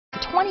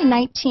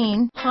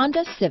2019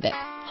 Honda Civic.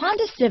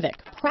 Honda Civic,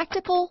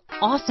 practical,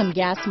 awesome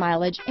gas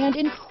mileage, and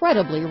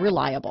incredibly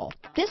reliable.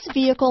 This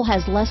vehicle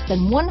has less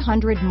than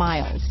 100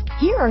 miles.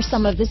 Here are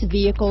some of this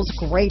vehicle's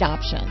great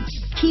options: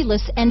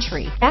 keyless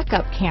entry,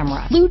 backup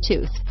camera,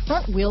 Bluetooth,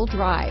 front-wheel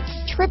drive,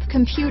 trip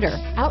computer,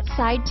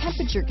 outside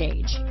temperature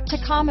gauge,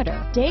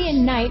 tachometer, day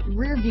and night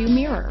rear view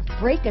mirror,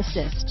 brake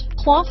assist,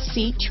 cloth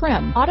seat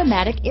trim,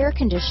 automatic air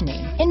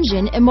conditioning,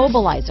 engine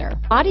immobilizer,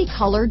 body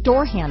color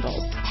door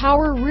handles,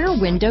 power rear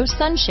window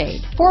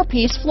sunshade,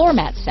 4-piece floor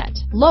mat set,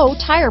 low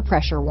tire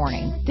pressure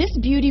warning. This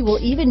beauty will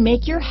even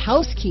make your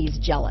house keys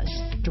jealous.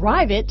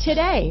 Drive it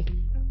today.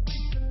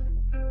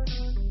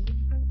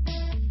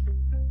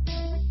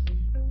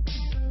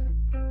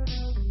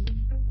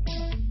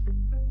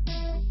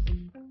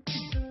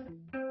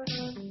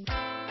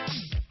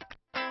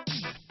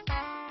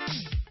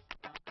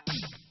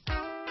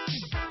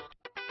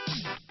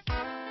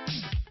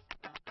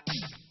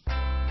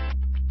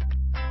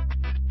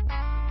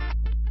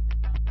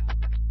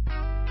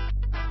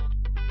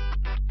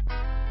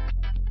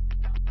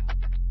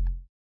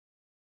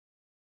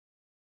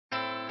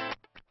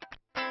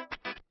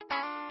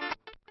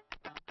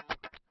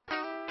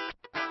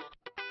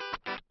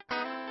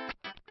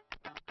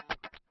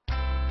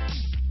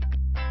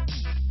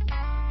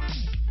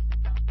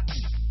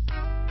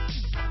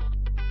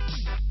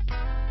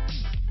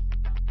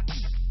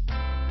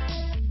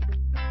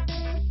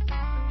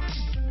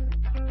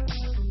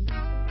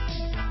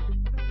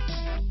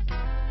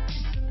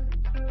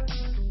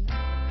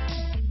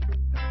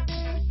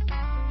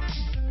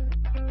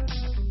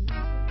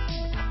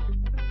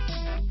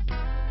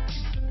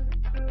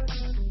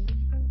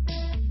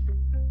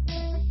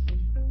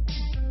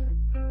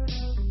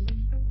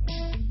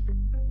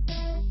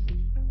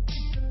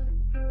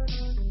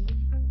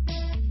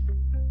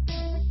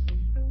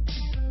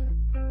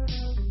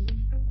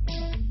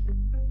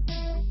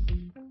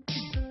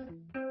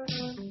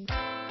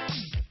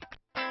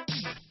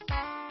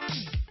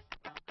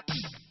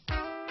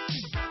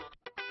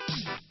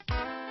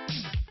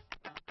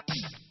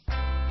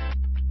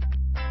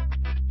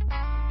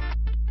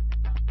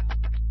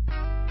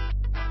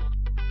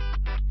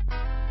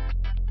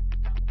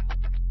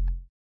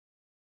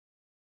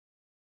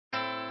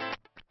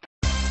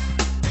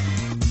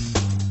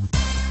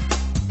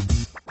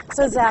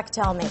 So Zach,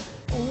 tell me,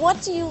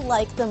 what do you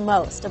like the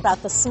most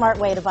about the smart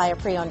way to buy a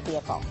pre-owned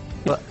vehicle?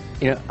 Well,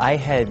 I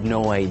had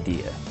no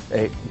idea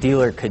a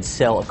dealer could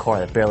sell a car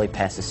that barely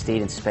passed the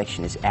state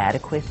inspection as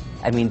adequate.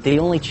 I mean, they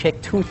only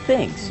check 2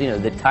 things.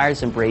 The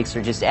tires and brakes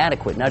are just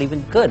adequate, not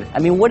even good. I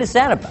mean, what is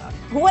that about?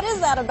 What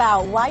is that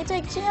about? Why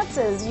take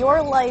chances?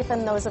 Your life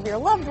and those of your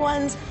loved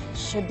ones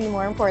should be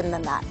more important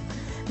than that.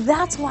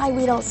 That's why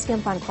we don't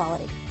skimp on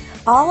quality.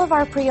 All of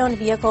our pre-owned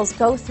vehicles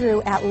go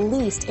through at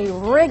least a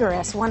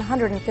rigorous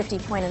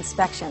 150-point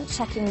inspection,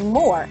 checking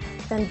more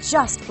than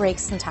just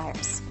brakes and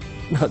tires.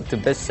 The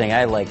best thing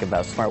I like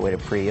about Smart Way to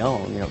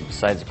Pre-Own,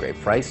 besides the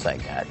great price I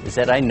got, is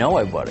that I know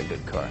I bought a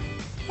good car.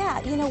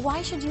 Yeah,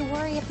 why should you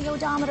worry if the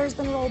odometer's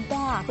been rolled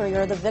back, or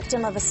you're the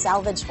victim of a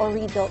salvaged or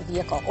rebuilt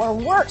vehicle, or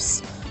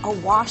worse, a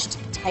washed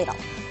title?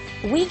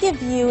 We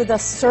give you the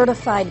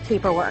certified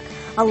paperwork,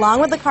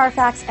 along with the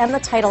Carfax and the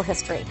title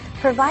history,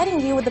 providing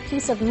you with the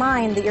peace of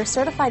mind that your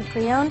certified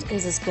pre-owned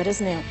is as good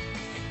as new.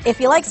 If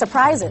you like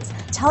surprises,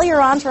 tell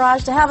your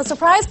entourage to have a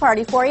surprise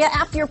party for you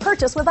after your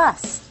purchase with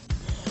us.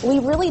 We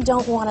really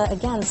don't want to,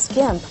 again,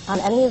 skimp on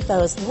any of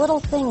those little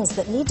things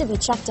that need to be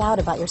checked out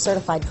about your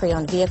certified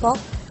pre-owned vehicle.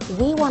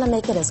 We want to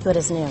make it as good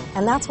as new,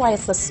 and that's why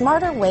it's the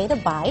smarter way to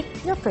buy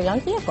your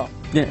pre-owned vehicle.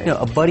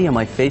 A buddy on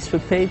my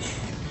Facebook page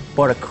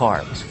bought a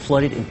car, was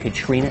flooded in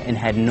Katrina, and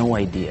had no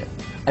idea.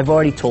 I've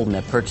already told him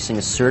that purchasing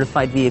a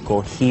certified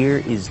vehicle here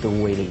is the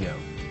way to go.